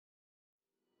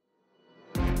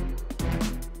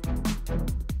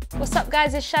What's up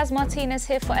guys, it's Shaz Martinez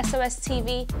here for SOS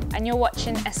TV and you're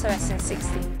watching SOS in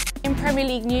 60. In Premier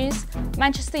League news,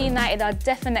 Manchester United are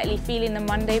definitely feeling the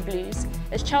Monday blues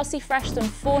as Chelsea thrashed them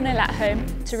 4-0 at home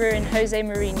to ruin Jose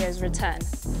Mourinho's return.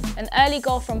 An early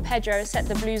goal from Pedro set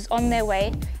the Blues on their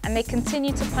way and they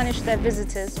continue to punish their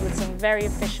visitors with some very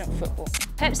efficient football.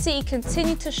 Pep City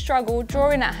continue to struggle,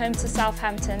 drawing at home to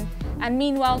Southampton, and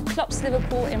meanwhile Klopp's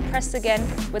Liverpool impressed again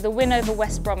with a win over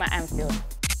West Brom at Anfield.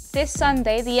 This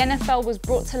Sunday, the NFL was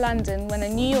brought to London when the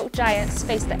New York Giants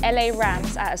faced the LA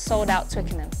Rams at a sold-out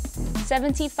Twickenham.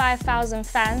 75,000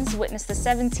 fans witnessed the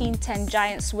 17-10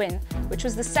 Giants win, which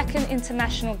was the second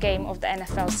international game of the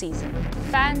NFL season.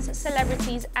 Fans,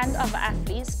 celebrities and other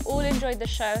athletes all enjoyed the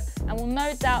show and will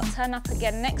no doubt turn up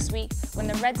again next week when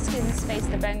the Redskins face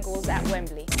the Bengals at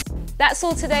Wembley. That's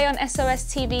all today on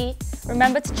SOS TV.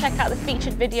 Remember to check out the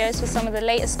featured videos for some of the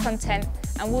latest content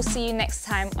and we'll see you next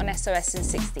time on SOS in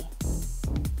 60.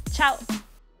 Ciao!